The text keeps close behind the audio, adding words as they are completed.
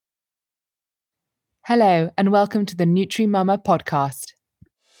Hello, and welcome to the Nutri Mama podcast.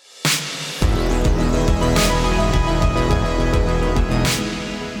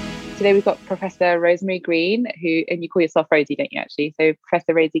 Today we've got Professor Rosemary Green, and you call yourself Rosie, don't you, actually? So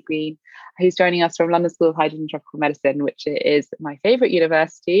Professor Rosie Green, who's joining us from London School of Hygiene and Tropical Medicine, which is my favourite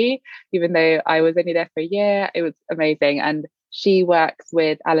university. Even though I was only there for a year, it was amazing. And she works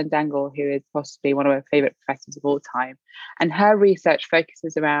with Alan Dangle, who is possibly one of my favourite professors of all time. And her research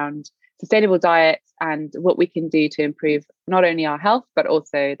focuses around sustainable diets and what we can do to improve not only our health, but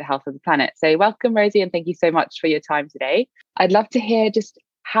also the health of the planet. So welcome, Rosie, and thank you so much for your time today. I'd love to hear just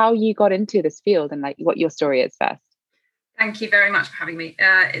how you got into this field and what your story is first. Thank you very much for having me.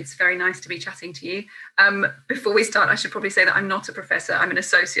 It's very nice to be chatting to you. Before we start, I should probably say that I'm not a professor. I'm an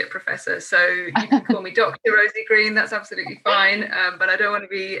associate professor. So you can call me Dr Rosie Green. That's absolutely fine. But I don't want to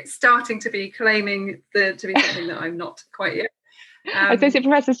be starting to be claiming to be something that I'm not quite yet. Associate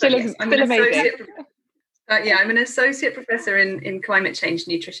professor still amazing. I'm an associate professor in climate change,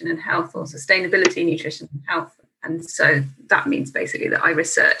 nutrition and health, or sustainability, nutrition and health. And so that means basically that I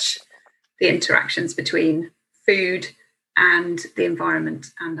research the interactions between food and the environment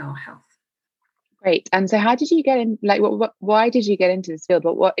and our health. Great. And so how did you get in, why did you get into this field?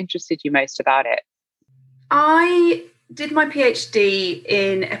 What interested you most about it? I did my PhD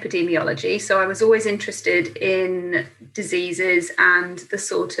in epidemiology. So I was always interested in diseases and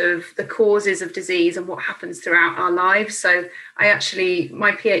the causes of disease and what happens throughout our lives. So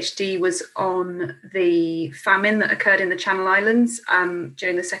my PhD was on the famine that occurred in the Channel Islands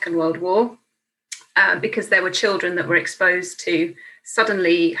during the Second World War, because there were children that were exposed to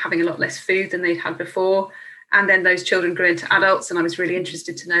suddenly having a lot less food than they'd had before. And then those children grew into adults, and I was really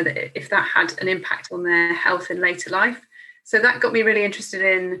interested to know that if that had an impact on their health in later life. So that got me really interested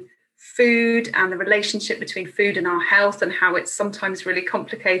in food and the relationship between food and our health, and how it's sometimes really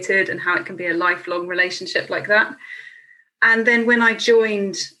complicated and how it can be a lifelong relationship like that. And then when I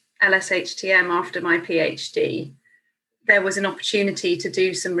joined LSHTM after my PhD, there was an opportunity to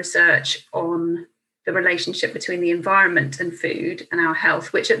do some research on the relationship between the environment and food and our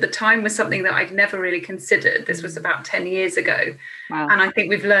health, which at the time was something that I'd never really considered. This was about 10 years ago. Wow. And I think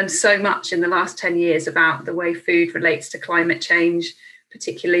we've learned so much in the last 10 years about the way food relates to climate change,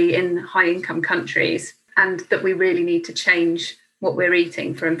 particularly in high income countries, and that we really need to change what we're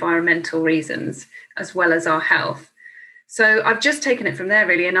eating for environmental reasons, as well as our health. So I've just taken it from there,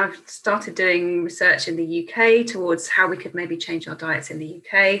 really, and I've started doing research in the UK towards how we could maybe change our diets in the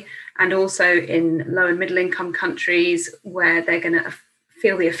UK, and also in low and middle income countries where they're going to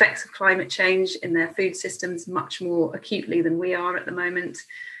feel the effects of climate change in their food systems much more acutely than we are at the moment.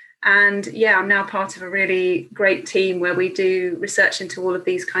 And I'm now part of a really great team where we do research into all of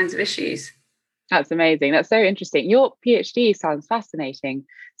these kinds of issues. That's amazing. That's so interesting. Your PhD sounds fascinating.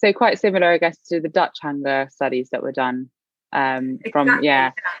 So quite similar, I guess, to the Dutch hunger studies that were done. Exactly.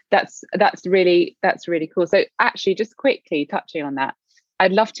 That's really cool. So actually, just quickly touching on that,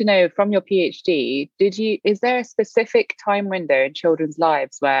 I'd love to know from your PhD, is there a specific time window in children's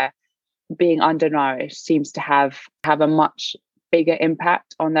lives where being undernourished seems to have a much bigger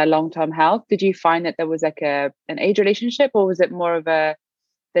impact on their long-term health? Did you find that there was an age relationship, or was it more of the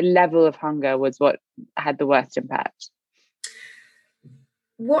level of hunger was what had the worst impact?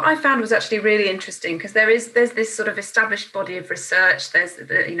 What I found was actually really interesting, because there's this sort of established body of research. There's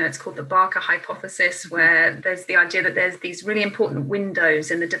it's called the Barker hypothesis, where there's the idea that there's these really important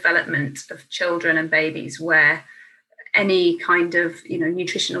windows in the development of children and babies where any kind of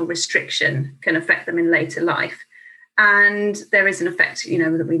nutritional restriction can affect them in later life. And there is an effect,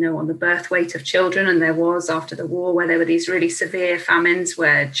 that we know on the birth weight of children. And there was after the war, where there were these really severe famines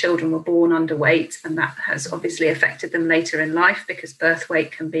where children were born underweight. And that has obviously affected them later in life, because birth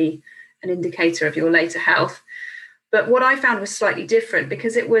weight can be an indicator of your later health. But what I found was slightly different,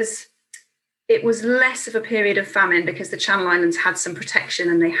 because it was less of a period of famine, because the Channel Islands had some protection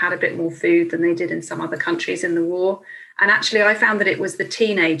and they had a bit more food than they did in some other countries in the war. And actually, I found that it was the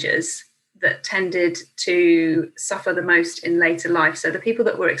teenagers that tended to suffer the most in later life. So the people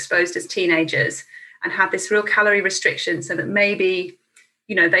that were exposed as teenagers and had this real calorie restriction, so that maybe,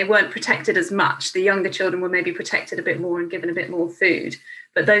 they weren't protected as much. The younger children were maybe protected a bit more and given a bit more food.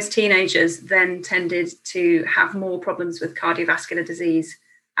 But those teenagers then tended to have more problems with cardiovascular disease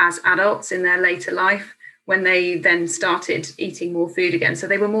as adults in their later life, when they then started eating more food again. So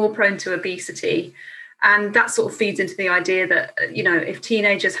they were more prone to obesity. And that sort of feeds into the idea that, if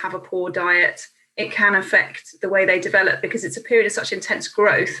teenagers have a poor diet, it can affect the way they develop, because it's a period of such intense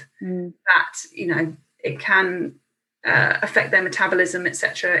growth that, it can affect their metabolism,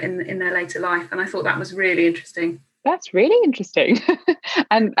 etc., in their later life. And I thought that was really interesting. That's really interesting.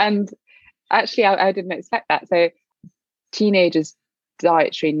 and actually, I didn't expect that. So teenagers'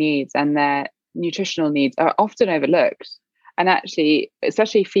 dietary needs and their nutritional needs are often overlooked. And actually,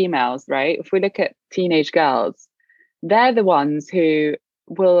 especially females, right? If we look at teenage girls, they're the ones who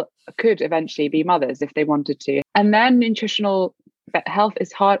could eventually be mothers if they wanted to. And then nutritional health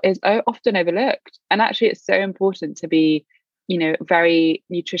is often overlooked. And actually, it's so important to be, very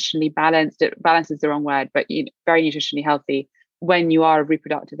nutritionally balanced. Balance is the wrong word, but very nutritionally healthy when you are of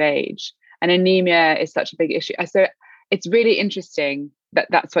reproductive age. And anemia is such a big issue. So it's really interesting that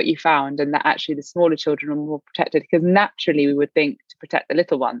that's what you found, and that actually the smaller children are more protected, because naturally we would think to protect the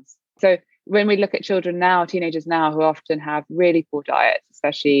little ones. So when we look at children now, teenagers now, who often have really poor diets,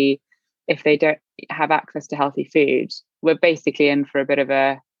 especially if they don't have access to healthy food, we're basically in for a bit of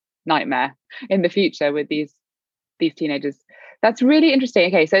a nightmare in the future with these teenagers. That's really interesting.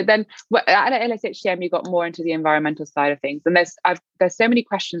 Okay, so then at LSHTM, you got more into the environmental side of things, and there's so many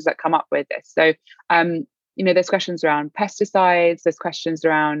questions that come up with this. So there's questions around pesticides, there's questions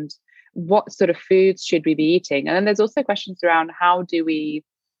around what sort of foods should we be eating, and then there's also questions around how do we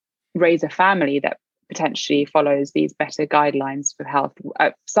raise a family that potentially follows these better guidelines for health.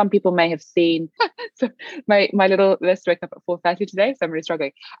 Some people may have seen so my little list wake up at 4:30 today, so I'm really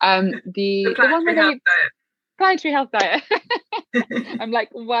struggling. The one where they planetary health diet. I'm like,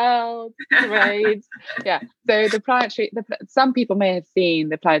 well, great. Yeah. So some people may have seen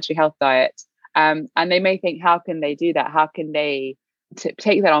the planetary health diet, and they may think, how can they do that? How can they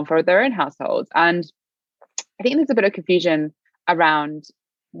take that on for their own households? And I think there's a bit of confusion around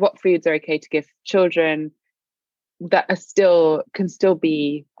what foods are okay to give children that can still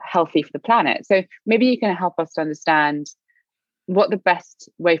be healthy for the planet. So maybe you can help us to understand what the best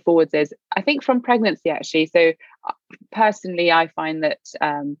way forwards is. I think from pregnancy, actually. So personally, I find that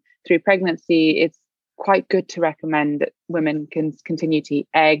through pregnancy, it's quite good to recommend that women can continue to eat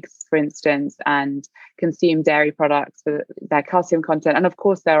eggs, for instance, and consume dairy products for their calcium content. And of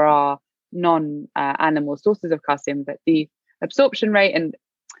course, there are non-animal sources of calcium, but the absorption rate and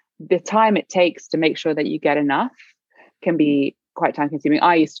the time it takes to make sure that you get enough can be quite time consuming.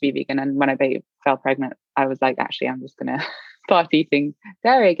 I used to be vegan, and when I fell pregnant, I was like, actually, I'm just going to start eating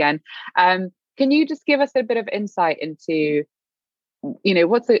dairy again. Can you just give us a bit of insight into,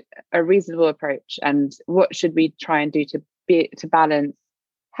 what's a reasonable approach, and what should we try and do to balance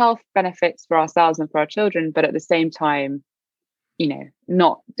health benefits for ourselves and for our children, but at the same time,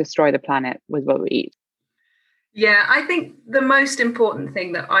 not destroy the planet with what we eat? Yeah, I think the most important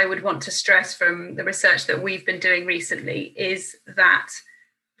thing that I would want to stress from the research that we've been doing recently is that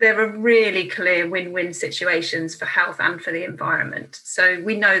there are really clear win-win situations for health and for the environment. So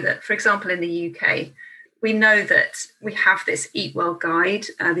we know that, for example, in the UK, we know that we have this Eat Well guide,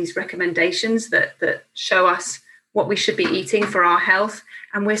 these recommendations that show us what we should be eating for our health.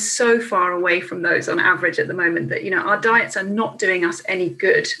 And we're so far away from those on average at the moment that, our diets are not doing us any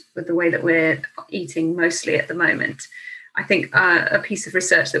good with the way that we're eating mostly at the moment. I think a piece of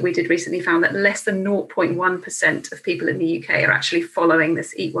research that we did recently found that less than 0.1% of people in the UK are actually following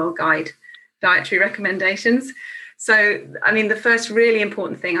this Eat Well guide dietary recommendations. So, the first really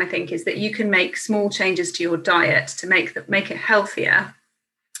important thing, I think, is that you can make small changes to your diet to make it healthier.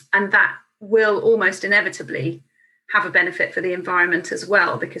 And that will almost inevitably have a benefit for the environment as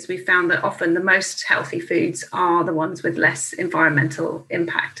well, because we found that often the most healthy foods are the ones with less environmental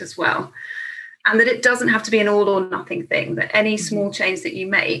impact as well. And that it doesn't have to be an all or nothing thing, that any small change that you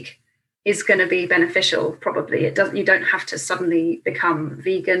make is going to be beneficial, probably. You don't have to suddenly become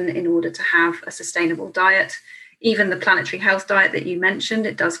vegan in order to have a sustainable diet. Even the planetary health diet that you mentioned,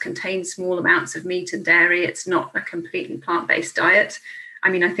 it does contain small amounts of meat and dairy. It's not a completely plant-based diet. I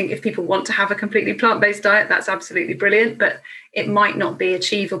think if people want to have a completely plant-based diet, that's absolutely brilliant, but it might not be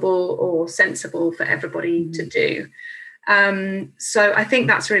achievable or sensible for everybody to do. So I think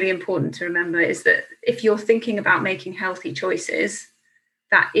that's really important to remember, is that if you're thinking about making healthy choices,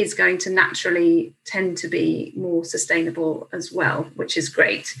 that is going to naturally tend to be more sustainable as well, which is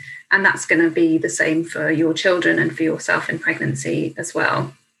great. And that's going to be the same for your children and for yourself in pregnancy as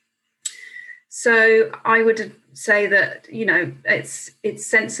well. So I would say that, it's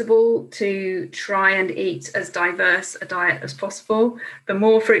sensible to try and eat as diverse a diet as possible. The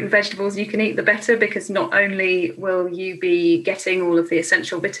more fruit and vegetables you can eat, the better, because not only will you be getting all of the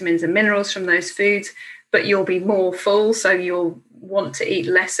essential vitamins and minerals from those foods, but you'll be more full. So you'll want to eat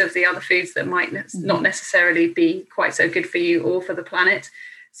less of the other foods that might not necessarily be quite so good for you or for the planet.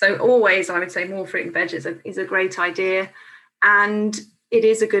 So always, I would say more fruit and veg is a great idea. And it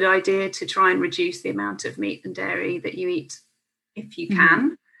is a good idea to try and reduce the amount of meat and dairy that you eat if you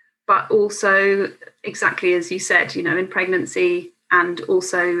can. But also, exactly as you said, in pregnancy, And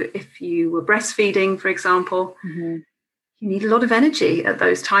also, if you were breastfeeding, for example, you need a lot of energy at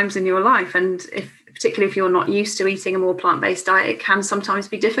those times in your life. And particularly if you're not used to eating a more plant-based diet, it can sometimes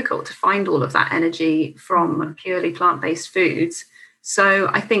be difficult to find all of that energy from purely plant-based foods. So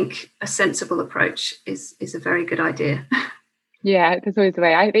I think a sensible approach is a very good idea. Yeah, that's always the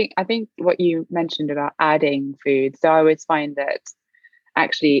way. I think what you mentioned about adding food. So I always find that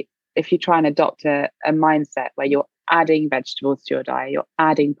actually, if you try and adopt a mindset where you're adding vegetables to your diet, you're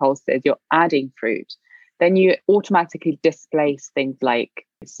adding pulses, you're adding fruit, then you automatically displace things like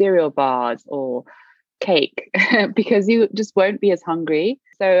cereal bars or cake because you just won't be as hungry.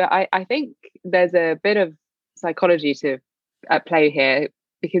 So I think there's a bit of psychology at play here,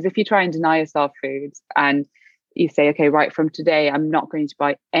 because if you try and deny yourself foods and you say, okay, right, from today, I'm not going to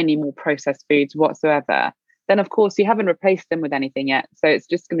buy any more processed foods whatsoever, then of course you haven't replaced them with anything yet. So it's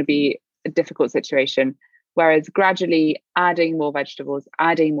just going to be a difficult situation. Whereas gradually adding more vegetables,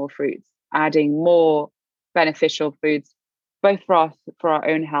 adding more fruits, adding more beneficial foods, both for our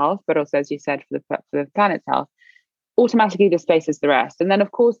own health, but also, as you said, for the planet's health, automatically displaces the rest. And then,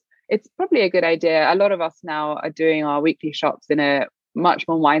 of course, it's probably a good idea. A lot of us now are doing our weekly shops in a much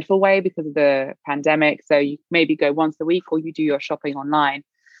more mindful way because of the pandemic. So you maybe go once a week or you do your shopping online.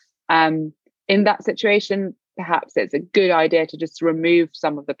 In that situation, perhaps it's a good idea to just remove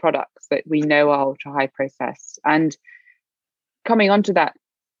some of the products that we know are ultra high processed. And coming onto that,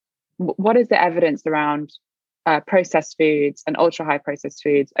 what is the evidence around processed foods and ultra high processed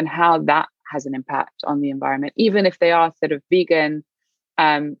foods and how that has an impact on the environment, even if they are sort of vegan?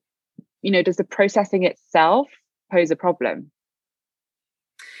 Does the processing itself pose a problem?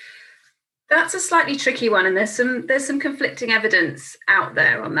 That's a slightly tricky one, and there's some conflicting evidence out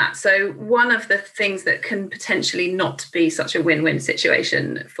there on that. So one of the things that can potentially not be such a win-win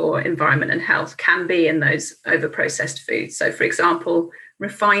situation for environment and health can be in those over-processed foods. So, for example,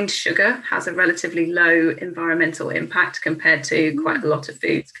 refined sugar has a relatively low environmental impact compared to quite a lot of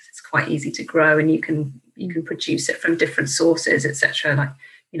foods because it's quite easy to grow and you can produce it from different sources, etc. Like,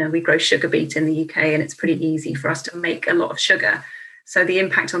 we grow sugar beet in the UK, and it's pretty easy for us to make a lot of sugar. So the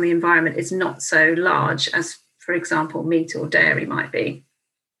impact on the environment is not so large as, for example, meat or dairy might be.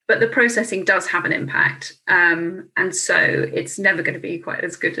 But the processing does have an impact. And so it's never going to be quite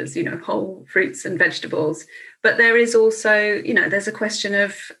as good as, whole fruits and vegetables. But there is also, there's a question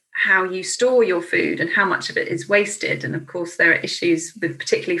of how you store your food and how much of it is wasted. And of course, there are issues with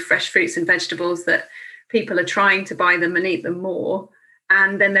particularly fresh fruits and vegetables that people are trying to buy them and eat them more.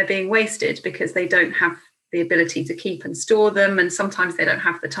 And then they're being wasted because they don't have the ability to keep and store them, and sometimes they don't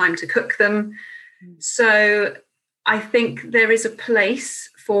have the time to cook them. So I think there is a place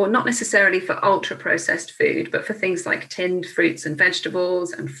for, not necessarily for ultra processed food, but for things like tinned fruits and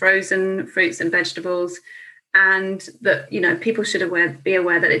vegetables and frozen fruits and vegetables, and that people should be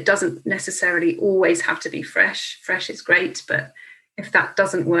aware that it doesn't necessarily always have to be fresh. Fresh is great, but if that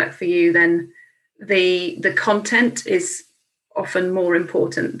doesn't work for you, then the content is often more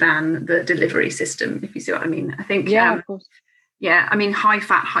important than the delivery system, if you see what I mean. I think, of course. High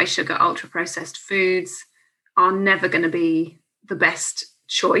fat, high sugar, ultra processed foods are never going to be the best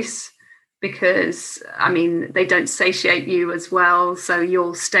choice because, they don't satiate you as well. So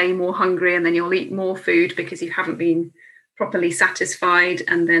you'll stay more hungry and then you'll eat more food because you haven't been properly satisfied.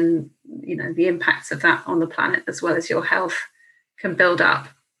 And then, the impacts of that on the planet as well as your health can build up.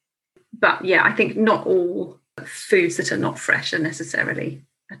 But I think not all foods that are not fresh are necessarily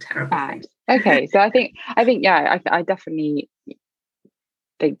a terrible thing. Okay, so I think I definitely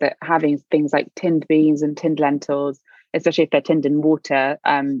think that having things like tinned beans and tinned lentils, especially if they're tinned in water,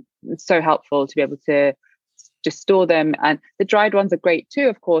 it's so helpful to be able to just store them. And the dried ones are great too,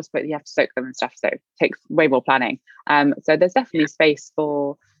 of course, but you have to soak them and stuff, so it takes way more planning. So there's definitely space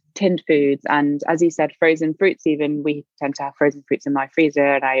for tinned foods, and as you said, frozen fruits. Even we tend to have frozen fruits in my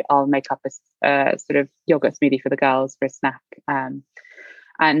freezer, and I'll make up a sort of yogurt smoothie for the girls for a snack,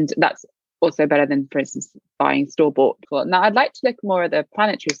 and that's also better than, for instance, buying store-bought. Now I'd like to look more at the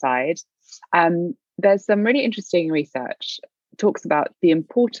planetary side. There's some really interesting research talks about the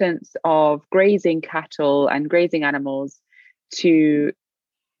importance of grazing cattle and grazing animals to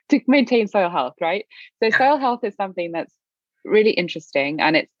maintain soil health, right? So soil health is something that's really interesting,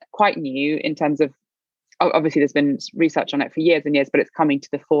 and it's quite new in terms of, obviously there's been research on it for years and years, but it's coming to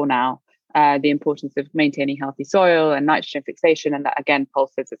the fore now, the importance of maintaining healthy soil and nitrogen fixation, and that again,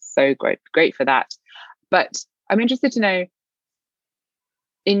 pulses is so great for that. But I'm interested to know,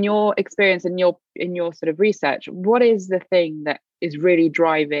 in your experience, in your sort of research, what is the thing that is really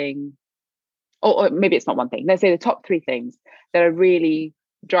driving, or maybe it's not one thing, let's say the top 3 things that are really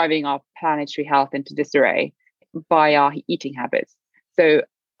driving our planetary health into disarray by our eating habits? So,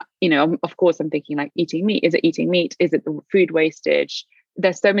 of course, I'm thinking like eating meat. Is it eating meat? Is it the food wastage?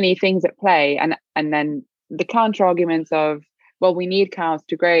 There's so many things at play. And then the counter arguments of, well, we need cows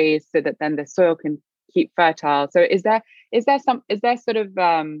to graze so that then the soil can keep fertile. So is there sort of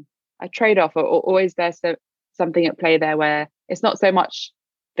a trade-off, or is there something at play there where it's not so much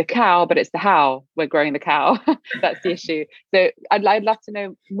the cow, but it's the how we're growing the cow? That's the issue. So I'd love to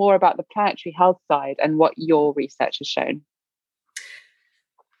know more about the planetary health side and what your research has shown.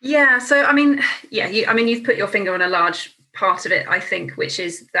 Yeah, so you've put your finger on a large part of it, I think, which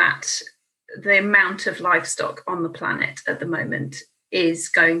is that the amount of livestock on the planet at the moment is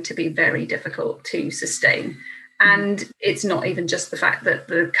going to be very difficult to sustain. And it's not even just the fact that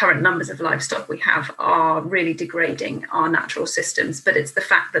the current numbers of livestock we have are really degrading our natural systems, but it's the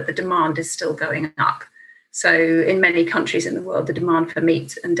fact that the demand is still going up. So in many countries in the world, the demand for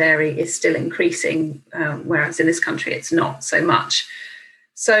meat and dairy is still increasing, whereas in this country, it's not so much.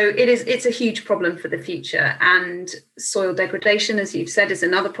 So it's a huge problem for the future. And soil degradation, as you've said, is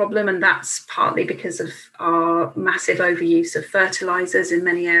another problem. And that's partly because of our massive overuse of fertilizers in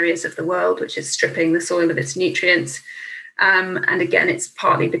many areas of the world, which is stripping the soil of its nutrients. And again, it's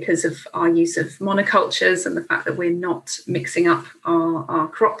partly because of our use of monocultures and the fact that we're not mixing up our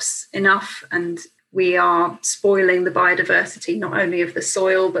crops enough. And we are spoiling the biodiversity, not only of the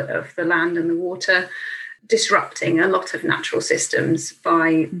soil, but of the land and the water, disrupting a lot of natural systems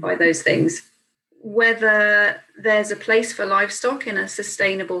by those things. Whether there's a place for livestock in a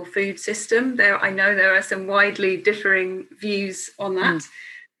sustainable food system, I know there are some widely differing views on that.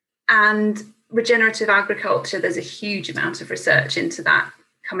 And regenerative agriculture, there's a huge amount of research into that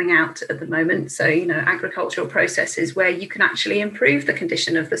coming out at the moment. So, agricultural processes where you can actually improve the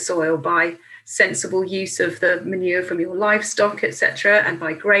condition of the soil by sensible use of the manure from your livestock, etc., and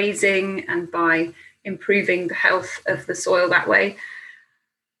by grazing and by improving the health of the soil that way.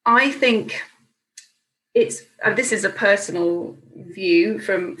 I think this is a personal view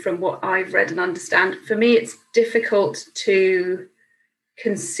from what I've read and understand. For me, it's difficult to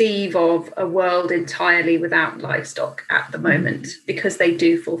conceive of a world entirely without livestock at the moment, because they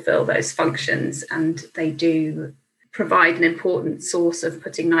do fulfill those functions and they do provide an important source of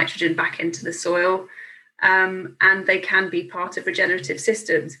putting nitrogen back into the soil. And they can be part of regenerative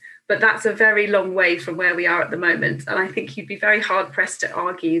systems. But that's a very long way from where we are at the moment. And I think you'd be very hard pressed to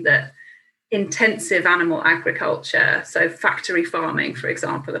argue that intensive animal agriculture, so factory farming, for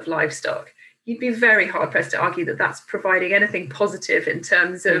example, of livestock, you'd be very hard pressed to argue that that's providing anything positive in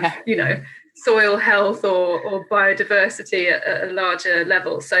terms of, soil health or biodiversity at a larger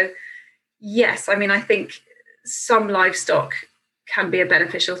level. So, yes, I think some livestock can be a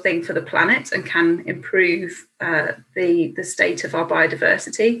beneficial thing for the planet and can improve the state of our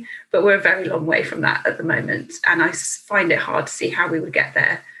biodiversity, but we're a very long way from that at the moment. And I find it hard to see how we would get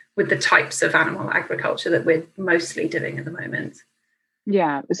there with the types of animal agriculture that we're mostly doing at the moment.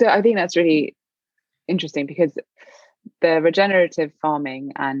 Yeah, so I think that's really interesting, because the regenerative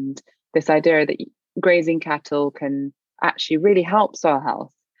farming and this idea that grazing cattle can actually really help soil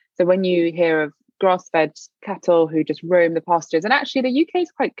health. So when you hear of grass-fed cattle who just roam the pastures, and actually the UK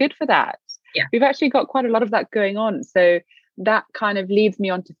is quite good for that. Yeah, we've actually got quite a lot of that going on. So that kind of leads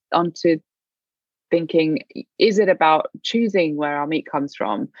me onto thinking, is it about choosing where our meat comes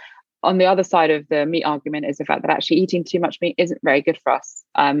from? On the other side of the meat argument is the fact that actually eating too much meat isn't very good for us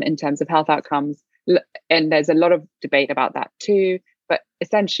in terms of health outcomes. And there's a lot of debate about that too. But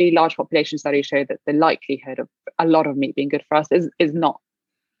essentially, large population studies show that the likelihood of a lot of meat being good for us is not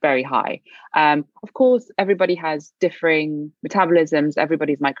very high. Of course, everybody has differing metabolisms.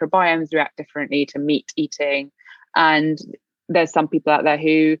 Everybody's microbiomes react differently to meat eating. And there's some people out there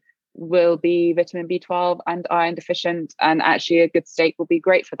who will be vitamin B12 and iron deficient, and actually a good steak will be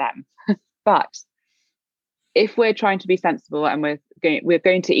great for them. But if we're trying to be sensible and we're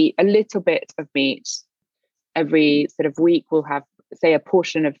going to eat a little bit of meat every sort of week, we'll have, say, a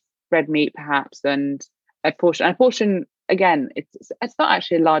portion of red meat perhaps, and a portion again, it's not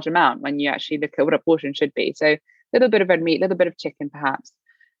actually a large amount when you actually look at what a portion should be. So a little bit of red meat, a little bit of chicken perhaps,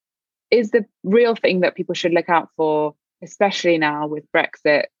 is the real thing that people should look out for, especially now with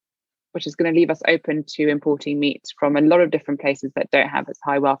Brexit, which is going to leave us open to importing meat from a lot of different places that don't have as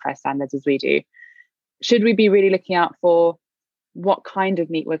high welfare standards as we do. Should we be really looking out for what kind of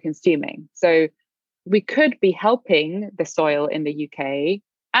meat we're consuming? So we could be helping the soil in the UK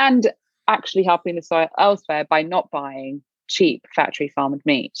and actually helping the soil elsewhere by not buying cheap factory farmed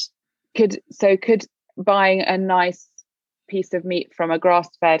meat. Could buying a nice piece of meat from a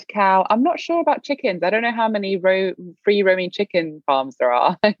grass-fed cow. I'm not sure about chickens. I don't know how many free roaming chicken farms there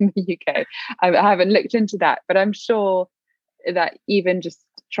are in the UK. I haven't looked into that, but I'm sure that even just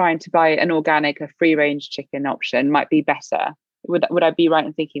trying to buy an organic, a free range chicken option might be better. Would I be right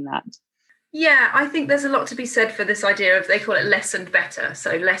in thinking that? Yeah, I think there's a lot to be said for this idea of, they call it less and better.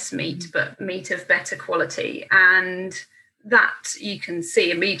 So less meat, but meat of better quality. And that you can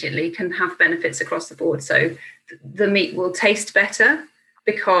see immediately can have benefits across the board. So the meat will taste better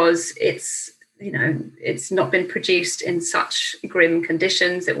because it's not been produced in such grim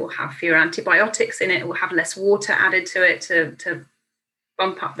conditions. It will have fewer antibiotics in it. It will have less water added to it to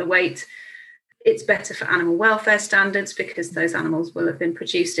bump up the weight. It's better for animal welfare standards because those animals will have been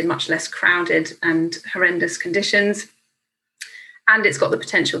produced in much less crowded and horrendous conditions. And it's got the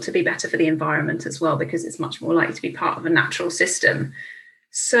potential to be better for the environment as well, because it's much more likely to be part of a natural system.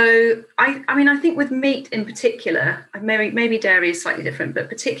 So, I think with meat in particular, maybe dairy is slightly different, but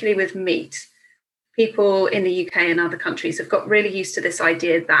particularly with meat, people in the UK and other countries have got really used to this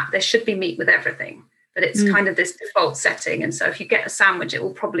idea that there should be meat with everything, that it's kind of this default setting. And so if you get a sandwich, it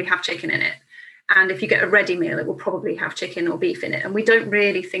will probably have chicken in it. And if you get a ready meal, it will probably have chicken or beef in it. And we don't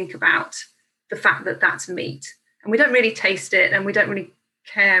really think about the fact that that's meat. And we don't really taste it. And we don't really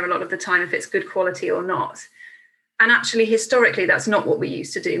care a lot of the time if it's good quality or not. And actually, historically, that's not what we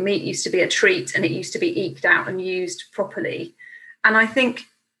used to do. Meat used to be a treat, and it used to be eked out and used properly. And I think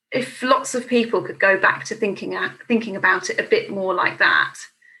if lots of people could go back to thinking about it a bit more like that,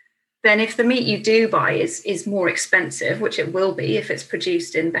 then if the meat you do buy is more expensive, which it will be if it's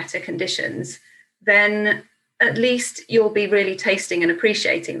produced in better conditions, then at least you'll be really tasting and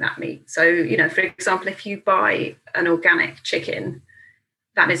appreciating that meat. So, for example, if you buy an organic chicken,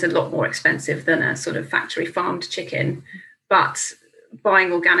 that is a lot more expensive than a sort of factory farmed chicken. But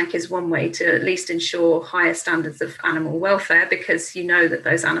buying organic is one way to at least ensure higher standards of animal welfare, because you know that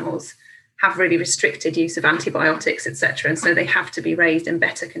those animals have really restricted use of antibiotics, etc. And so they have to be raised in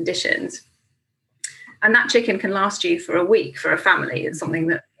better conditions. And that chicken can last you for a week for a family. It's something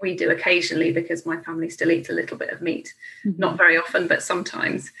that we do occasionally because my family still eats a little bit of meat, not very often, but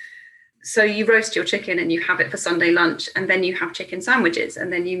sometimes. So you roast your chicken and you have it for Sunday lunch, and then you have chicken sandwiches,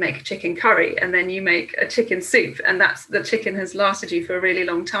 and then you make a chicken curry, and then you make a chicken soup. And the chicken has lasted you for a really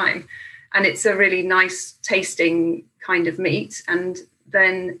long time. And it's a really nice tasting kind of meat. And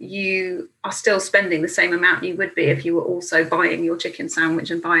then you are still spending the same amount you would be if you were also buying your chicken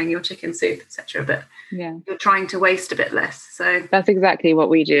sandwich and buying your chicken soup, etc. But you're trying to waste a bit less. So that's exactly what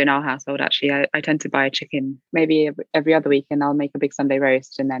we do in our household. Actually, I tend to buy a chicken maybe every other week, and I'll make a big Sunday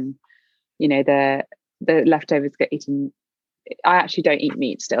roast, and then the leftovers get eaten. I actually don't eat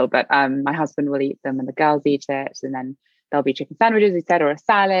meat still, but my husband will eat them, and the girls eat it, and then there'll be chicken sandwiches, he said, or a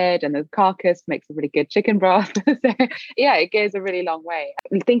salad, and the carcass makes a really good chicken broth. So yeah, it goes a really long way.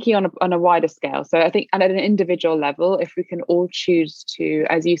 Thinking on a wider scale. So I think at an individual level, if we can all choose to,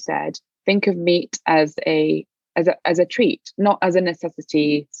 as you said, think of meat as a treat, not as a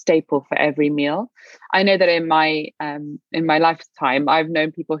necessity staple for every meal. I know that in my lifetime, I've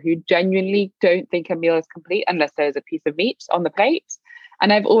known people who genuinely don't think a meal is complete unless there's a piece of meat on the plate.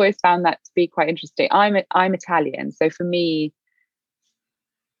 And I've always found that to be quite interesting. I'm Italian, so for me,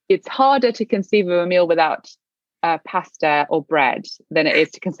 it's harder to conceive of a meal without pasta or bread than it is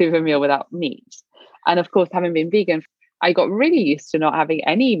to conceive of a meal without meat. And of course, having been vegan, I got really used to not having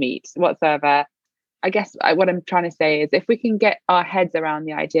any meat whatsoever. I guess what I'm trying to say is, if we can get our heads around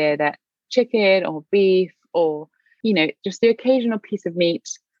the idea that chicken or beef or just the occasional piece of meat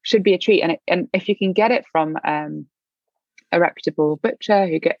should be a treat, and if you can get it from a reputable butcher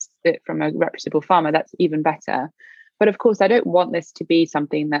who gets it from a reputable farmer, that's even better. But of course, I don't want this to be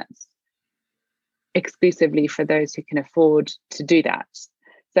something that's exclusively for those who can afford to do that.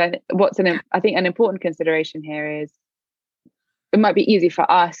 So I think an important consideration here is, it might be easy for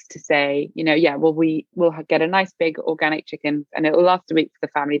us to say, we'll get a nice big organic chicken and it'll last a week for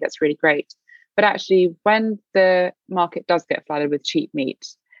the family. That's really great. But actually, when the market does get flooded with cheap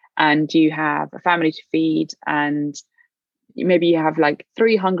meat, and you have a family to feed, and maybe you have like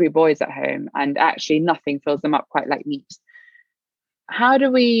 3 hungry boys at home, and actually nothing fills them up quite like meat, how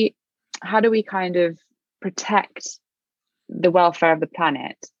do we kind of protect the welfare of the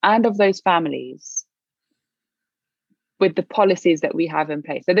planet and of those families with the policies that we have in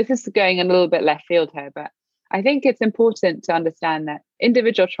place? So this is going a little bit left field here, but I think it's important to understand that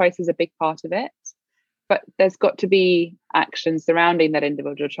individual choice is a big part of it, but there's got to be action surrounding that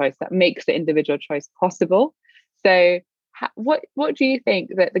individual choice that makes the individual choice possible. So what do you think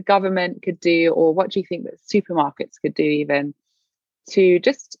that the government could do, or what do you think that supermarkets could do even, to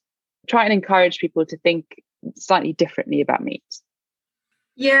just try and encourage people to think slightly differently about meat?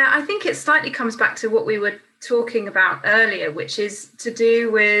 Yeah, I think it slightly comes back to what we were talking about earlier, which is to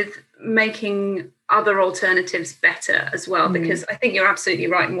do with making other alternatives better as well, because I think you're absolutely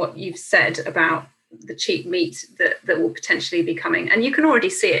right in what you've said about the cheap meat that will potentially be coming. And you can already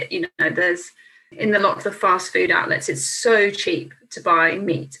see it, you know, there's in a lot of the fast food outlets, it's so cheap to buy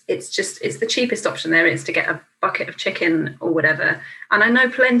meat. It's the cheapest option there is to get a bucket of chicken or whatever. And I know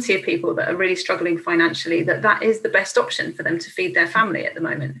plenty of people that are really struggling financially, that is the best option for them to feed their family at the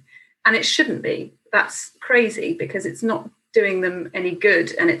moment. And it shouldn't be. That's crazy, because it's not doing them any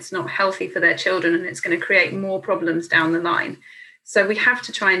good, and it's not healthy for their children, and it's going to create more problems down the line. So we have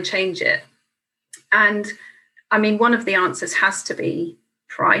to try and change it. And I mean, one of the answers has to be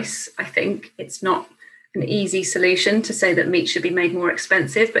price. I think it's not an easy solution to say that meat should be made more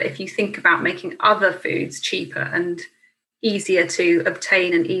expensive, but if you think about making other foods cheaper and easier to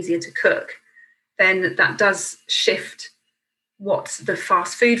obtain and easier to cook, then that does shift what the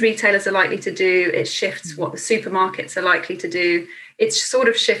fast food retailers are likely to do. It shifts what the supermarkets are likely to do. It sort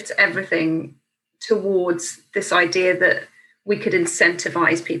of shifts everything towards this idea that we could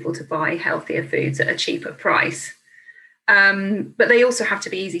incentivize people to buy healthier foods at a cheaper price. But they also have to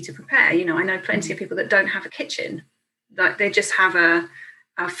be easy to prepare. You know, I know plenty of people that don't have a kitchen, like they just have a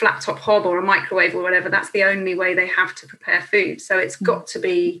flat top hob or a microwave or whatever. That's the only way they have to prepare food. So it's got to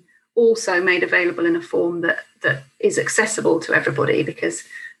be also made available in a form that is accessible to everybody, because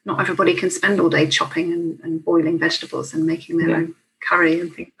not everybody can spend all day chopping and boiling vegetables and making their own curry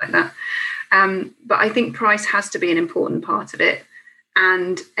and things like that. But I think price has to be an important part of it.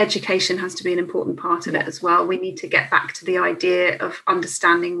 And education has to be an important part of it as well. We need to get back to the idea of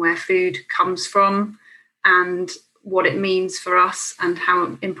understanding where food comes from and what it means for us and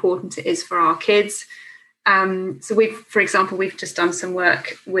how important it is for our kids. So for example, we've just done some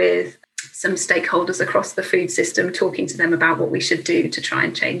work with some stakeholders across the food system, talking to them about what we should do to try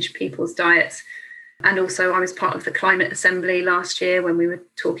and change people's diets. And also I was part of the Climate Assembly last year when we were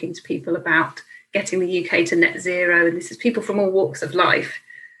talking to people about getting the UK to net zero. And this is people from all walks of life.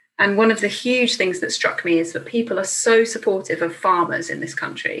 And one of the huge things that struck me is that people are so supportive of farmers in this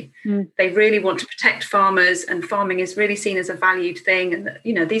country. They really want to protect farmers, and farming is really seen as a valued thing. And,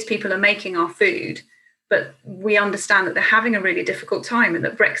 you know, these people are making our food, but we understand that they're having a really difficult time and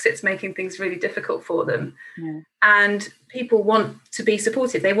that Brexit's making things really difficult for them. And people want to be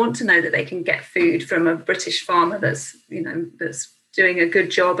supportive. They want to know that they can get food from a British farmer that's doing a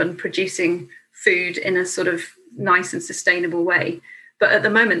good job and producing food in a sort of nice and sustainable way. But at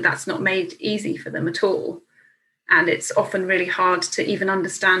the moment, that's not made easy for them at all. And it's often really hard to even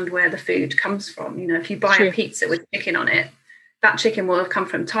understand where the food comes from. You know, if you buy a pizza with chicken on it, that chicken will have come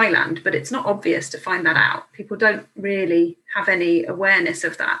from Thailand, but it's not obvious to find that out. People don't really have any awareness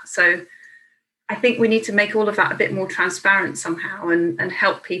of that. So I think we need to make all of that a bit more transparent somehow, and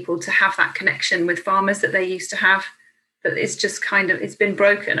help people to have that connection with farmers that they used to have. But it's just it's been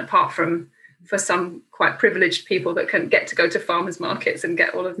broken, apart from for some quite privileged people that can get to go to farmers markets and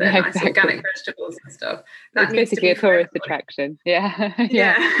get all of their nice organic vegetables and stuff. It's basically a tourist attraction. Yeah.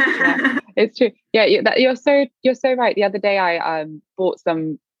 It's true. Yeah, you're so right. The other day I bought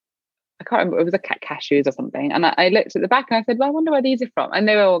some, I can't remember, it was a cashews or something, and I looked at the back and I said, well, I wonder where these are from, and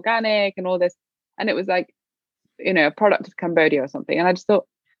they were organic and all this, and it was like, you know, a product of Cambodia or something, and I just thought,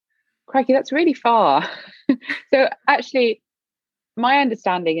 crikey, that's really far. So actually, my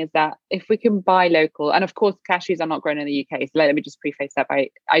understanding is that if we can buy local, and of course cashews are not grown in the UK, so let me just preface that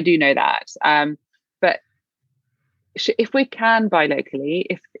I do know that, but if we can buy locally,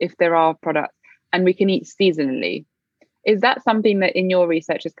 if there are products and we can eat seasonally, is that something that in your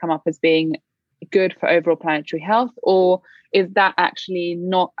research has come up as being good for overall planetary health, or is that actually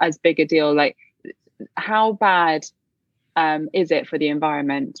not as big a deal? Like, how bad is it for the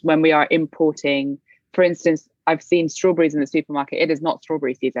environment when we are importing, for instance, I've seen strawberries in the supermarket. It is not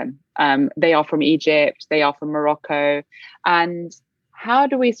strawberry season. They are from Egypt, they are from Morocco. And how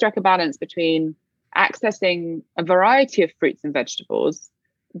do we strike a balance between accessing a variety of fruits and vegetables,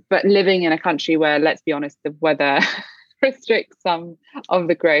 but living in a country where, let's be honest, the weather restricts some of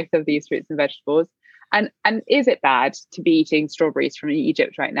the growth of these fruits and vegetables? And is it bad to be eating strawberries from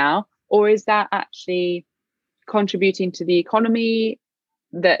Egypt right now? Or is that actually contributing to the economy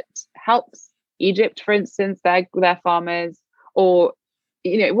that helps Egypt, for instance, their farmers? Or,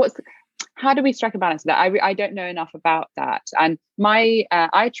 you know, how do we strike a balance of that? I don't know enough about that. And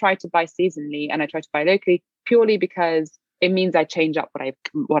I try to buy seasonally and I try to buy locally purely because it means I change up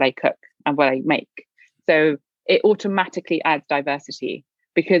what I cook and what I make. So it automatically adds diversity,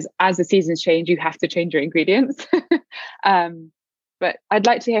 because as the seasons change, you have to change your ingredients. But I'd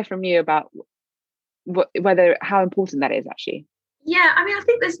like to hear from you about how important that is actually. Yeah, I mean, I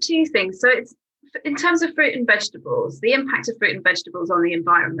think there's two things. So it's, in terms of fruit and vegetables, the impact of fruit and vegetables on the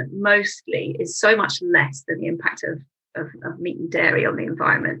environment mostly is so much less than the impact of meat and dairy on the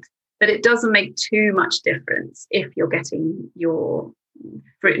environment, that it doesn't make too much difference if you're getting your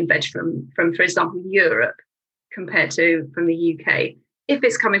fruit and veg from, for example, Europe compared to from the UK. If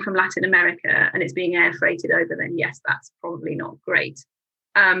it's coming from Latin America and it's being air freighted over, then yes, that's probably not great.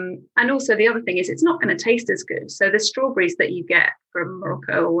 And also the other thing is it's not going to taste as good. So the strawberries that you get from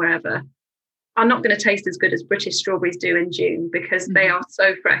Morocco or wherever are not going to taste as good as British strawberries do in June, because they are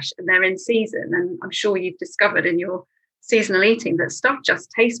so fresh and they're in season. And I'm sure you've discovered in your seasonal eating that stuff just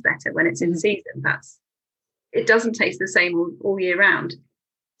tastes better when it's in season. It doesn't taste the same all year round.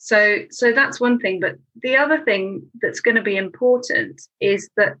 So that's one thing. But the other thing that's going to be important is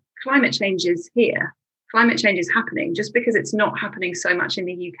that climate change is here. Climate change is happening. Just because it's not happening so much in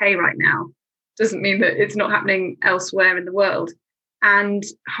the UK right now doesn't mean that it's not happening elsewhere in the world. And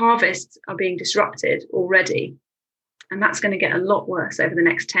harvests are being disrupted already. And that's going to get a lot worse over the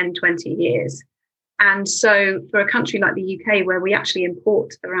next 10, 20 years. And so for a country like the UK, where we actually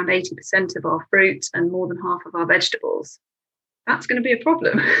import around 80% of our fruit and more than half of our vegetables, that's going to be a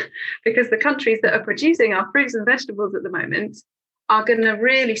problem because the countries that are producing our fruits and vegetables at the moment are going to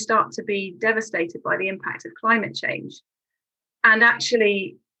really start to be devastated by the impact of climate change. And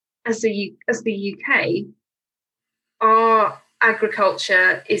actually, as the UK, our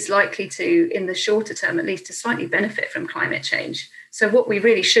agriculture is likely to, in the shorter term at least, to slightly benefit from climate change. So what we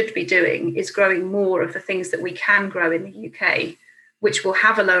really should be doing is growing more of the things that we can grow in the UK, which will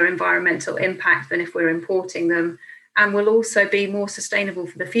have a lower environmental impact than if we're importing them, and will also be more sustainable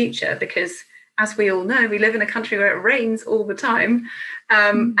for the future, because as we all know, we live in a country where it rains all the time,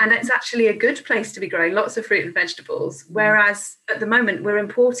 and it's actually a good place to be growing lots of fruit and vegetables, whereas at the moment we're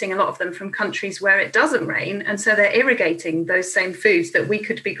importing a lot of them from countries where it doesn't rain, and so they're irrigating those same foods that we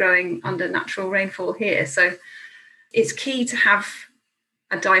could be growing under natural rainfall here. So it's key to have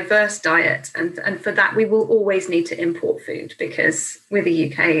a diverse diet, and for that we will always need to import food because we're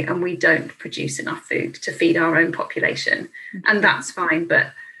the UK and we don't produce enough food to feed our own population, and that's fine. But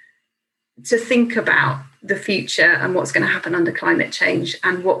to think about the future and what's going to happen under climate change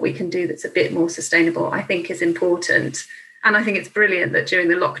and what we can do that's a bit more sustainable, I think is important. And I think it's brilliant that during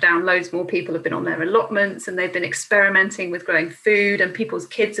the lockdown, loads more people have been on their allotments and they've been experimenting with growing food, and people's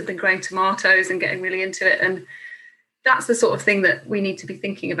kids have been growing tomatoes and getting really into it. And that's the sort of thing that we need to be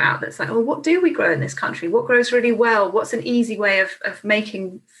thinking about. That's like, oh, what do we grow in this country? What grows really well? What's an easy way of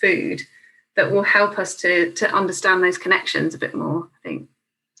making food that will help us to understand those connections a bit more, I think.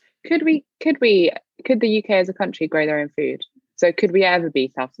 Could the UK as a country grow their own food? So could we ever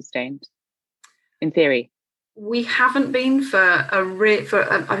be self-sustained in theory? We haven't been for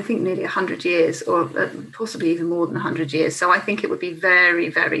I think nearly 100 years, or possibly even more than 100 years. So I think it would be very,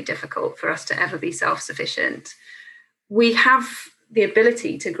 very difficult for us to ever be self-sufficient. We have the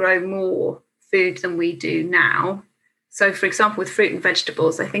ability to grow more food than we do now. So, for example, with fruit and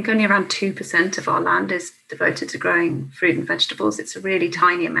vegetables, I think only around 2% of our land is devoted to growing fruit and vegetables. It's a really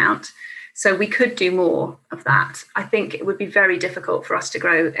tiny amount. So we could do more of that. I think it would be very difficult for us to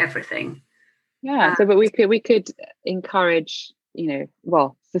grow everything. Yeah, but we could encourage,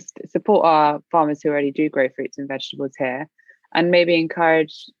 support our farmers who already do grow fruits and vegetables here, and maybe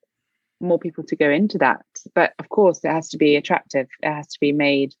encourage more people to go into that. But of course, it has to be attractive. It has to be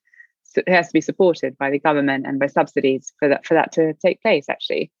made. It has to be supported by the government and by subsidies for that to take place,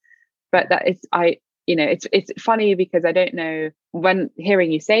 actually. But that is, it's funny because I don't know, when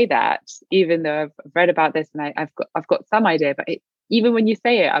hearing you say that, even though I've read about this and I've got some idea, but even when you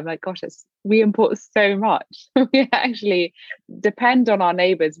say it, I'm like, gosh, we import so much. We actually depend on our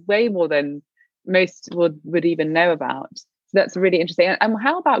neighbours way more than most would even know about. So that's really interesting. And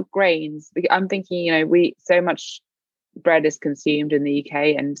how about grains? I'm thinking, so much bread is consumed in the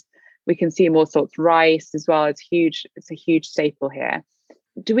UK, and we consume all sorts. Rice as well. It's huge. It's a huge staple here.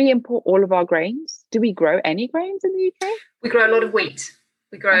 Do we import all of our grains? Do we grow any grains in the UK? We grow a lot of wheat.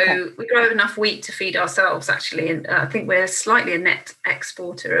 We grow enough wheat to feed ourselves, actually. And I think we're slightly a net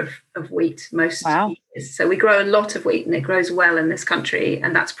exporter of wheat most years. So we grow a lot of wheat, and it grows well in this country.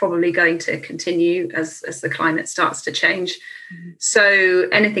 And that's probably going to continue as the climate starts to change. Mm-hmm. So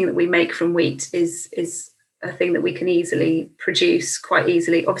anything that we make from wheat is a thing that we can easily produce quite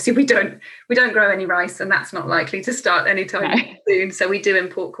easily. Obviously, we don't grow any rice, and that's not likely to start anytime soon. So we do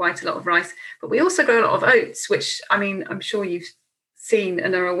import quite a lot of rice, but we also grow a lot of oats, which, I'm sure you've seen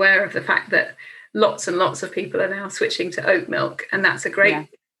and are aware of the fact that lots and lots of people are now switching to oat milk, and that's a great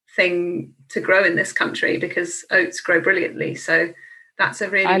thing to grow in this country because oats grow brilliantly. So that's a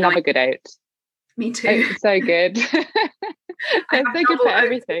really I love a good oat. Me too. Oats are so good. I They're have so good double for oats in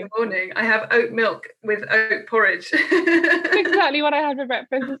everything. the morning. I have oat milk with oat porridge. Exactly what I had for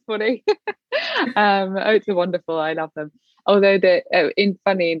breakfast this morning. Oats are wonderful. I love them. Although in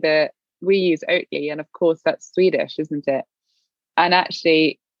funny that we use Oatly, and of course that's Swedish, isn't it? And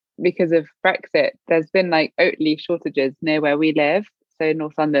actually, because of Brexit, there's been like Oatly shortages near where we live, so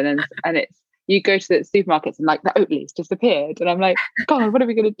North London, and it's you go to the supermarkets and like the Oatly's disappeared, and I'm like, God, what are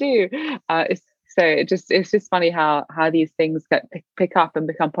we going to do? It's just funny how these things pick up and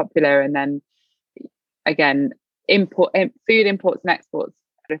become popular, and then again food imports and exports.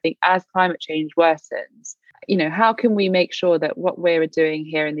 I think as climate change worsens, how can we make sure that what we're doing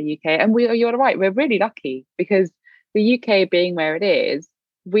here in the UK, and you're right, we're really lucky because the UK being where it is,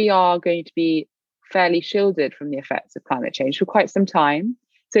 we are going to be fairly shielded from the effects of climate change for quite some time.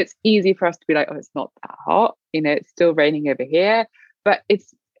 So it's easy for us to be like, oh, it's not that hot, it's still raining over here. But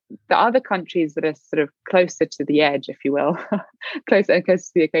it's the other countries that are sort of closer to the edge, if you will, closer and closer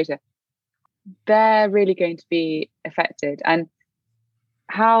to the equator, they're really going to be affected. And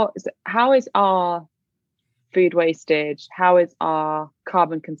how is our food wastage? How is our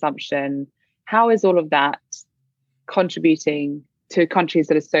carbon consumption? How is all of that contributing to countries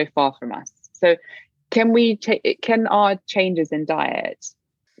that are so far from us? So can our changes in diet,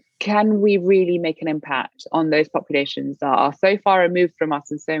 can we really make an impact on those populations that are so far removed from us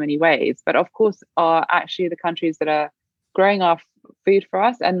in so many ways, but of course are actually the countries that are growing our food for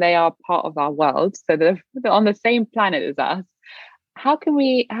us, and they are part of our world, so they're on the same planet as us. How can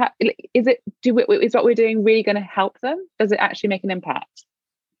we is what we're doing really going to help them? Does it actually make an impact?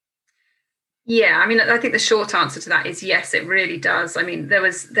 Yeah, I mean, I think the short answer to that is yes, it really does. I mean, there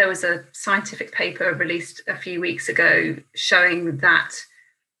was a scientific paper released a few weeks ago showing that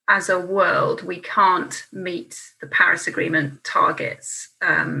as a world, we can't meet the Paris Agreement targets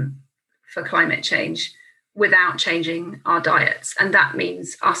for climate change without changing our diets. And that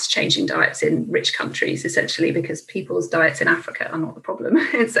means us changing diets in rich countries, essentially, because people's diets in Africa are not the problem.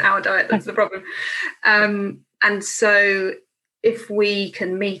 It's our diet that's the problem. And so if we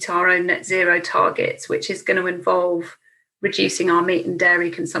can meet our own net zero targets, which is going to involve reducing our meat and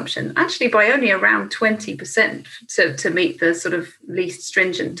dairy consumption, actually by only around 20% to meet the sort of least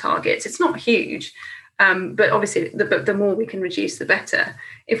stringent targets. It's not huge, but obviously the more we can reduce, the better.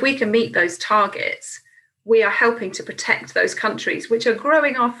 If we can meet those targets, we are helping to protect those countries which are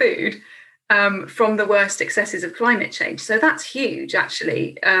growing our food from the worst excesses of climate change. So that's huge,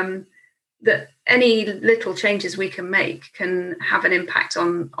 actually, that any little changes we can make can have an impact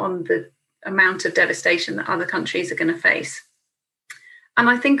on the amount of devastation that other countries are going to face. And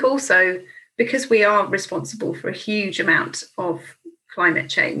I think also because we are responsible for a huge amount of climate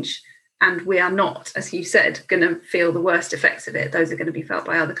change, and we are not, as you said, going to feel the worst effects of it, those are going to be felt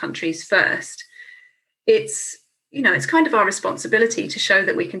by other countries first. It's kind of our responsibility to show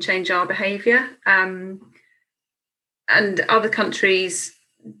that we can change our behaviour. And other countries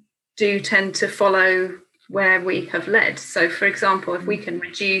do tend to follow where we have led. So, for example, if we can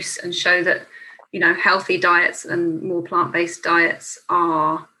reduce and show that, healthy diets and more plant-based diets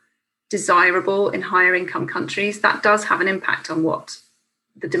are desirable in higher income countries, that does have an impact on what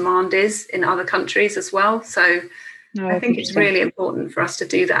the demand is in other countries as well. So I think it's really important for us to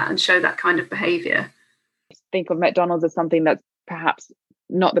do that and show that kind of behaviour. Think of McDonald's as something that's perhaps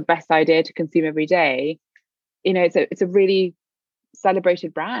not the best idea to consume every day. It's a really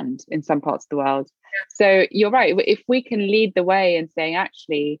celebrated brand in some parts of the world. So you're right. If we can lead the way in saying,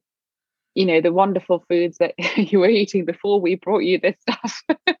 actually, the wonderful foods that you were eating before we brought you this stuff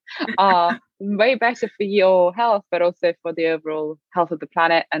are way better for your health, but also for the overall health of the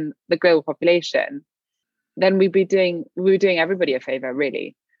planet and the global population, then we'd be doing everybody a favor,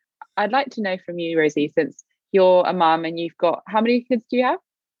 really. I'd like to know from you, Rosie, since you're a mum and you've got, how many kids do you have?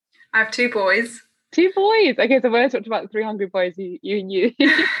 I have 2 boys. 2 boys. Okay, so when I talked about the 3 hungry boys, you knew.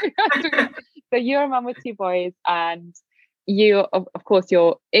 So you're a mum with 2 boys, and you, of course,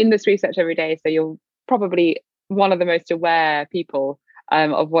 you're in this research every day. So you're probably one of the most aware people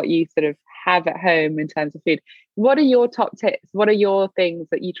of what you sort of have at home in terms of food. What are your top tips? What are your things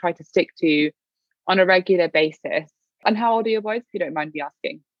that you try to stick to on a regular basis? And how old are your boys, if you don't mind me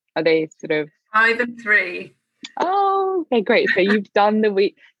asking? Are they sort of 5 and 3? Oh, okay, great. So you've done the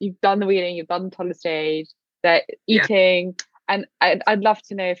weaning, you've done the toddler stage, they're eating, and I'd love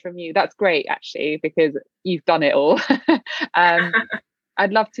to know from you. That's great, actually, because you've done it all.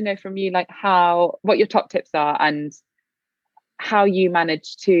 I'd love to know from you, like what your top tips are and how you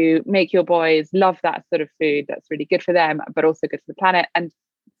manage to make your boys love that sort of food that's really good for them, but also good for the planet. And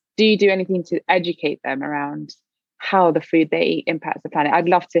do you do anything to educate them around how the food they eat impacts the planet. I'd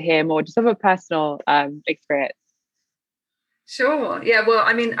love to hear more just of a personal experience. Sure. Yeah. Well,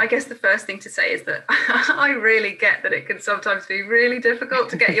 I mean, I guess the first thing to say is that I really get that it can sometimes be really difficult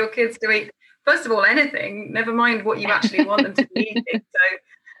to get your kids to eat, first of all, anything, never mind what you actually want them to be eating. So,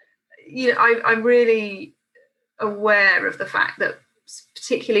 you know, I'm really aware of the fact that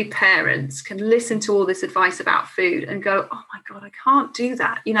particularly parents can listen to all this advice about food and go, oh my God, I can't do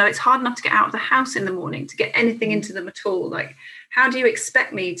that. You know, it's hard enough to get out of the house in the morning, to get anything into them at all. Like, how do you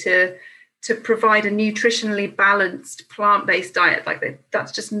expect me to provide a nutritionally balanced plant-based diet? Like,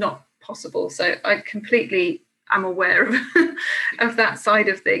 that's just not possible. So I completely am aware of that side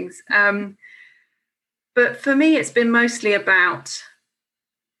of things. But for me, it's been mostly about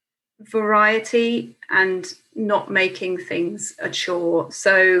variety and not making things a chore.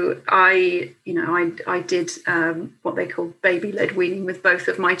 So I did what they call baby-led weaning with both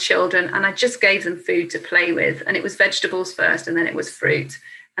of my children, and I just gave them food to play with, and it was vegetables first and then it was fruit,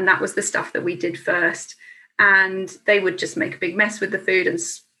 and that was the stuff that we did first. And they would just make a big mess with the food and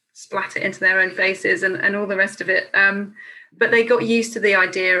splat it into their own faces and all the rest of it. But they got used to the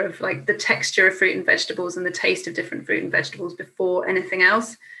idea of like the texture of fruit and vegetables and the taste of different fruit and vegetables before anything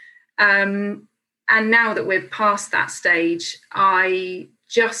else. And now that we're past that stage, I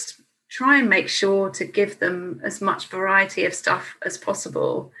just try and make sure to give them as much variety of stuff as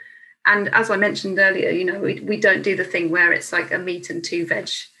possible. And as I mentioned earlier, you know, we don't do the thing where it's like a meat and 2 veg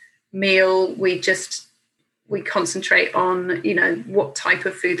meal. We concentrate on, you know, what type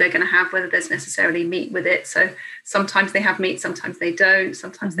of food they're going to have, whether there's necessarily meat with it. So sometimes they have meat, sometimes they don't,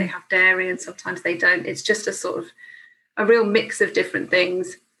 sometimes they have dairy and sometimes they don't. It's just a sort of a real mix of different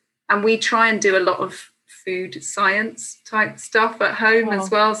things. And we try and do a lot of food science type stuff at home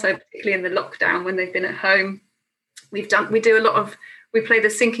as well. So particularly in the lockdown when they've been at home, we play the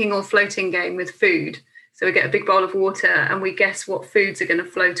sinking or floating game with food. So we get a big bowl of water and we guess what foods are going to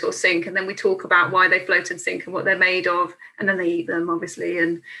float or sink. And then we talk about why they float and sink and what they're made of. And then they eat them, obviously.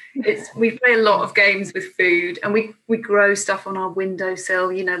 And we play a lot of games with food, and we grow stuff on our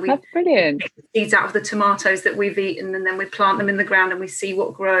windowsill. You know, That's brilliant. Take the seeds out of the tomatoes that we've eaten, and then we plant them in the ground and we see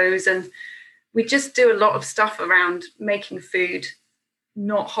what grows. And we just do a lot of stuff around making food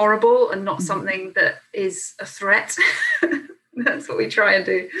not horrible and not something that is a threat. That's what we try and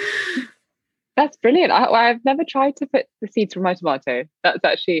do. That's brilliant. I've never tried to put the seeds from my tomato. That's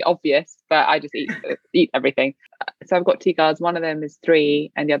actually obvious, but I just eat everything. So I've got 2 girls. One of them is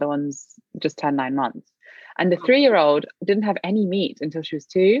 3 and the other one's just turned 9 months. And the 3-year-old didn't have any meat until she was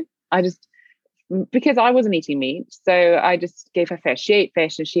 2. Because I wasn't eating meat, so I just gave her fish. She ate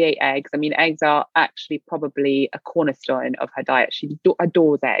fish and she ate eggs. I mean, eggs are actually probably a cornerstone of her diet. She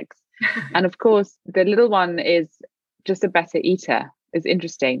adores eggs. And of course, the little one is just a better eater. It's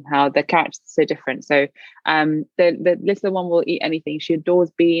interesting how the characters are so different. So the little one will eat anything. She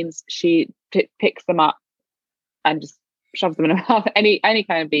adores beans. She picks them up and just shoves them in her mouth. Any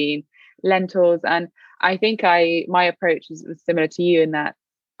kind of bean, lentils. And I think my approach was similar to you in that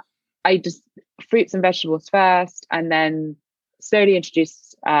I just fruits and vegetables first, and then slowly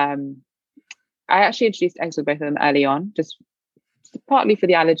introduced. I actually introduced eggs with both of them early on, just partly for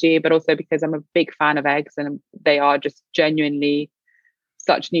the allergy, but also because I'm a big fan of eggs, and they are just genuinely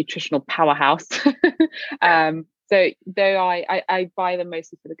such nutritional powerhouse. So though I buy them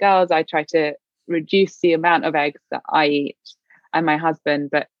mostly for the girls, I try to reduce the amount of eggs that I eat and my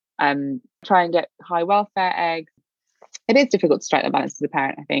husband, but try and get high welfare eggs. It is difficult to strike the balance as a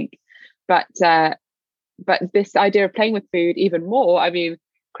parent, I think. But this idea of playing with food even more, I mean,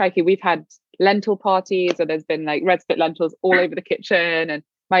 crikey, we've had lentil parties, or there's been like red split lentils all over the kitchen. And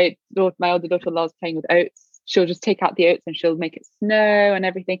my older daughter loves playing with oats. She'll just take out the oats and she'll make it snow and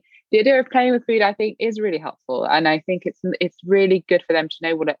everything. The idea of playing with food, I think, is really helpful. And I think it's really good for them to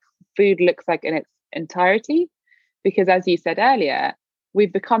know what food looks like in its entirety. Because as you said earlier,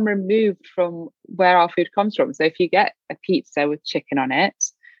 we've become removed from where our food comes from. So if you get a pizza with chicken on it,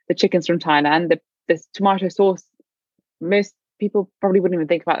 the chicken's from Thailand, the tomato sauce, most people probably wouldn't even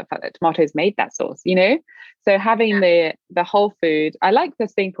think about the fact that tomatoes made that sauce, you know? So having the whole food, I like the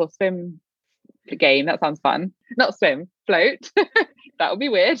sink or swim game. That sounds fun. Not swim, float. That would be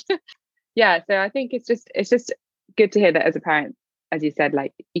weird. Yeah. So I think it's just good to hear that as a parent, as you said,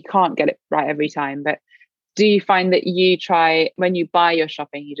 like you can't get it right every time, but do you find that you try, when you buy your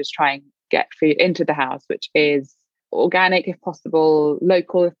shopping, you just try and get food into the house, which is organic if possible,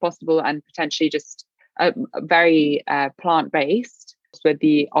 local if possible, and potentially just very plant-based, with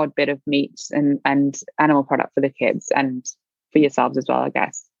the odd bit of meat and animal product for the kids and for yourselves as well, I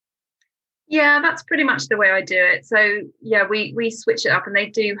guess? Yeah, that's pretty much the way I do it. So yeah, we switch it up, and they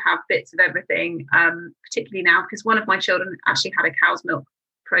do have bits of everything, particularly now because one of my children actually had a cow's milk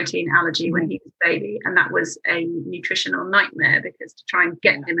protein allergy when he was a baby, and that was a nutritional nightmare because to try and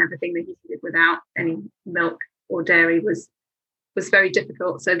get him everything that he needed without any milk or dairy was very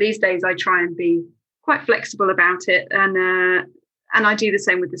difficult. So these days I try and be quite flexible about it, and I do the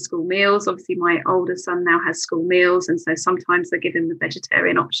same with the school meals. Obviously, my older son now has school meals, and so sometimes I give him the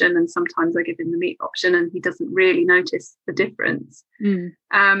vegetarian option and sometimes I give him the meat option, and he doesn't really notice the difference.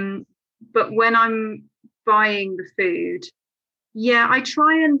 But when I'm buying the food, yeah, I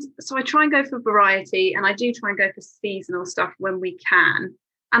try and go for variety, and I do try and go for seasonal stuff when we can.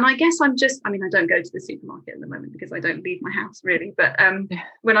 And I guess I don't go to the supermarket at the moment because I don't leave my house really. But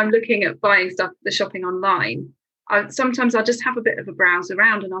when I'm looking at buying stuff, the shopping online, sometimes I'll just have a bit of a browse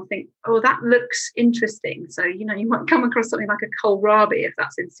around and I'll think, oh, that looks interesting. So, you might come across something like a kohlrabi if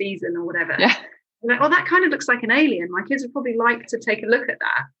that's in season or whatever. Yeah. You're like, oh, that kind of looks like an alien. My kids would probably like to take a look at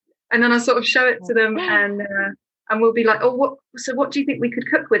that. And then I sort of show it to them and we'll be like, oh, what do you think we could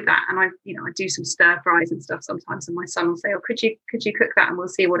cook with that? And I do some stir fries and stuff sometimes. And my son will say, oh, could you cook that? And we'll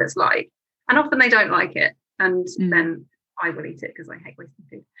see what it's like. And often they don't like it. And then I will eat it because I hate wasting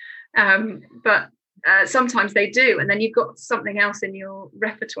food. But sometimes they do, and then you've got something else in your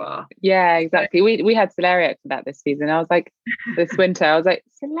repertoire. Yeah, exactly. We had celeriac for that this season. I was like, this winter, I was like,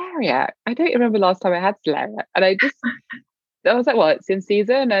 celeriac? I don't remember last time I had celeriac. And I was like, well, it's in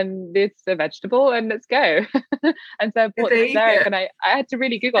season and it's a vegetable and let's go. And so I bought celeriac and I had to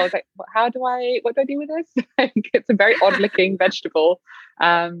really Google. I was like, what do I do with this? Like, it's a very odd looking vegetable. So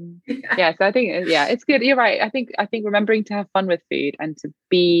I think, it's good. You're right. I think remembering to have fun with food and to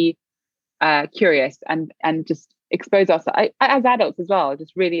be curious and just expose ourselves as adults as well,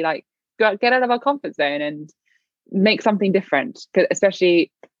 just really like get out of our comfort zone and make something different.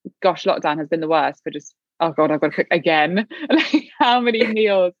 Especially, gosh, lockdown has been the worst for just, oh God, I've got to cook again. Like, how many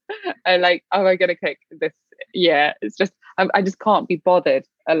meals are like, oh, I'm going to cook this? Yeah, it's just, I just can't be bothered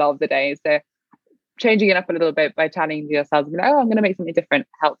a lot of the days. So changing it up a little bit by challenging yourselves, I'm going to make something different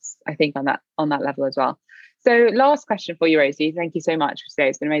helps, I think, on that level as well. So last question for you, Rosie. Thank you so much for today.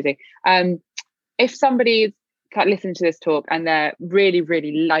 It's been amazing. If somebody's listening to this talk and they're really,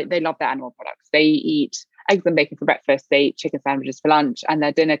 really they love their animal products, they eat eggs and bacon for breakfast, they eat chicken sandwiches for lunch, and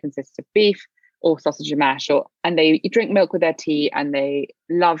their dinner consists of beef or sausage and mash, and they drink milk with their tea, and they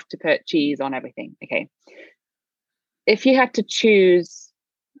love to put cheese on everything. Okay. If you had to choose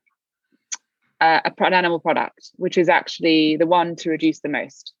an animal product, which is actually the one to reduce the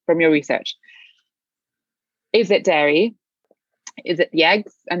most from your research, is it dairy? Is it the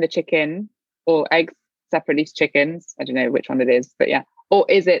eggs and the chicken, or eggs separately to chickens? I don't know which one it is, but yeah. Or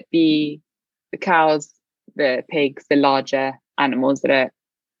is it the cows, the pigs, the larger animals that are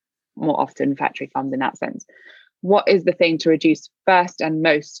more often factory farmed in that sense? What is the thing to reduce first and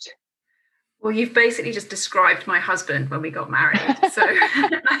most? Well, you've basically just described my husband when we got married. So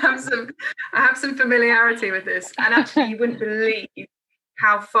I have some familiarity with this. And actually, you wouldn't believe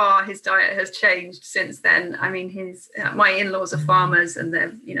how far his diet has changed since then. I mean, my in-laws are farmers, and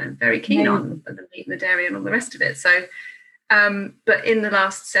they're very keen on the meat and the dairy and all the rest of it. So, but in the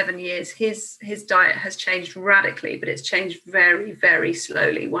last 7 years, his diet has changed radically, but it's changed very, very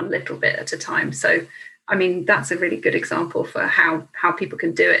slowly, one little bit at a time. So, I mean, that's a really good example for how people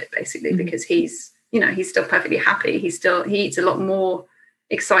can do it, basically, because he's still perfectly happy. He eats a lot more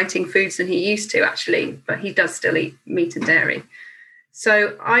exciting foods than he used to, actually, but he does still eat meat and dairy.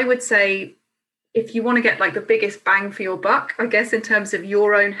 So I would say, if you want to get like the biggest bang for your buck, I guess, in terms of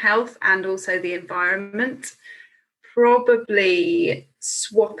your own health and also the environment, probably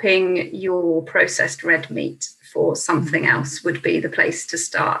swapping your processed red meat for something else would be the place to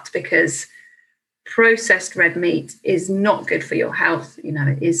start, because processed red meat is not good for your health.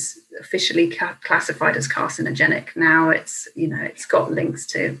 It is officially classified as carcinogenic now. It's got links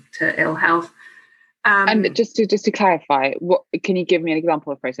to ill health. And just to clarify, what can you give me an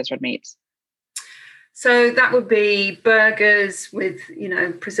example of processed red meat? So that would be burgers with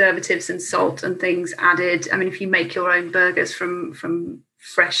preservatives and salt and things added. I mean, if you make your own burgers from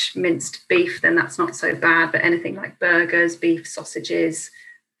fresh minced beef, then that's not so bad. But anything like burgers, beef, sausages,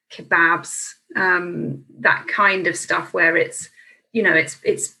 kebabs, that kind of stuff where it's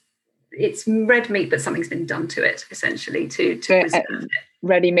red meat, but something's been done to it, essentially, to preserve it.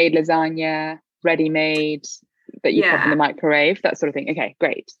 Ready-made lasagna, ready-made that you put in the microwave, that sort of thing. Okay,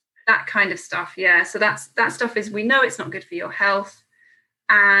 great. That kind of stuff, yeah. So that stuff is, we know it's not good for your health,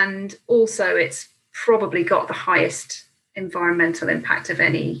 and also it's probably got the highest environmental impact of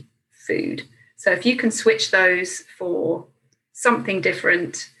any food. So if you can switch those for something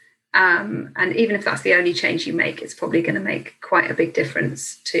different, And even if that's the only change you make, it's probably going to make quite a big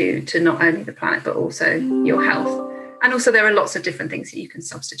difference to not only the planet, but also your health. And also there are lots of different things that you can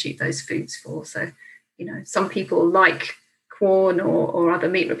substitute those foods for. So, some people like corn or other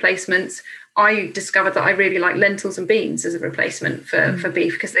meat replacements. I discovered that I really like lentils and beans as a replacement for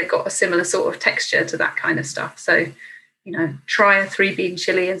beef, because they've got a similar sort of texture to that kind of stuff. So, try a 3-bean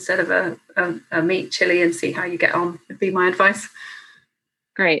chili instead of a meat chili and see how you get on, would be my advice.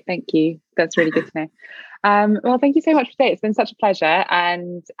 Great, thank you. That's really good to know. Well, thank you so much for today. It's been such a pleasure,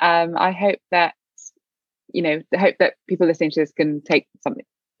 and I hope that people listening to this can take some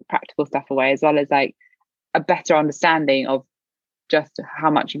practical stuff away, as well as like a better understanding of just how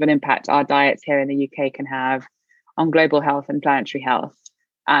much of an impact our diets here in the UK can have on global health and planetary health,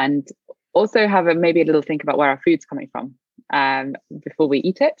 and also have maybe a little think about where our food's coming from before we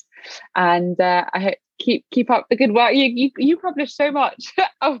eat it. And I hope keep up the good work. You publish so much.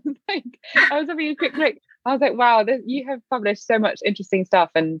 I was having a quick look. I was like, wow, you have published so much interesting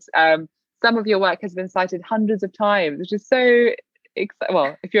stuff, and some of your work has been cited hundreds of times, which is so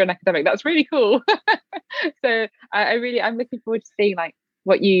well, if you're an academic, that's really cool. So I'm looking forward to seeing like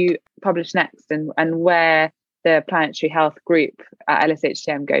what you publish next, and where the Planetary Health group at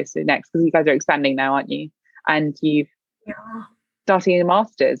LSHTM goes to next, because you guys are expanding now, aren't you? And you've starting a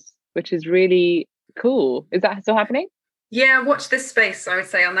master's, which is really cool. Is that still happening? Yeah, watch this space, I would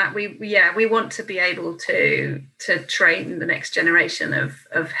say, on that. We want to be able to train the next generation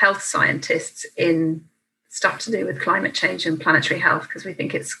of health scientists in stuff to do with climate change and planetary health, because we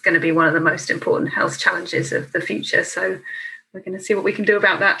think it's going to be one of the most important health challenges of the future. So we're going to see what we can do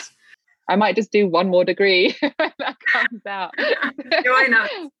about that. I might just do one more degree when that comes out. Why not?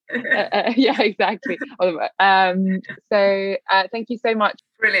 Yeah, exactly. So thank you so much.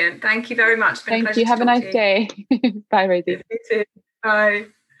 Brilliant. Thank you very much. Thank you. Have a nice day. Bye, Rosie. You too. Bye.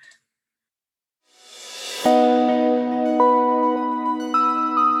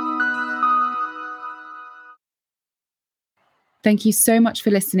 Thank you so much for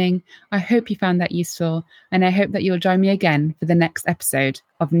listening. I hope you found that useful, and I hope that you'll join me again for the next episode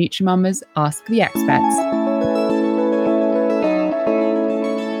of NutriMama's Ask the Experts.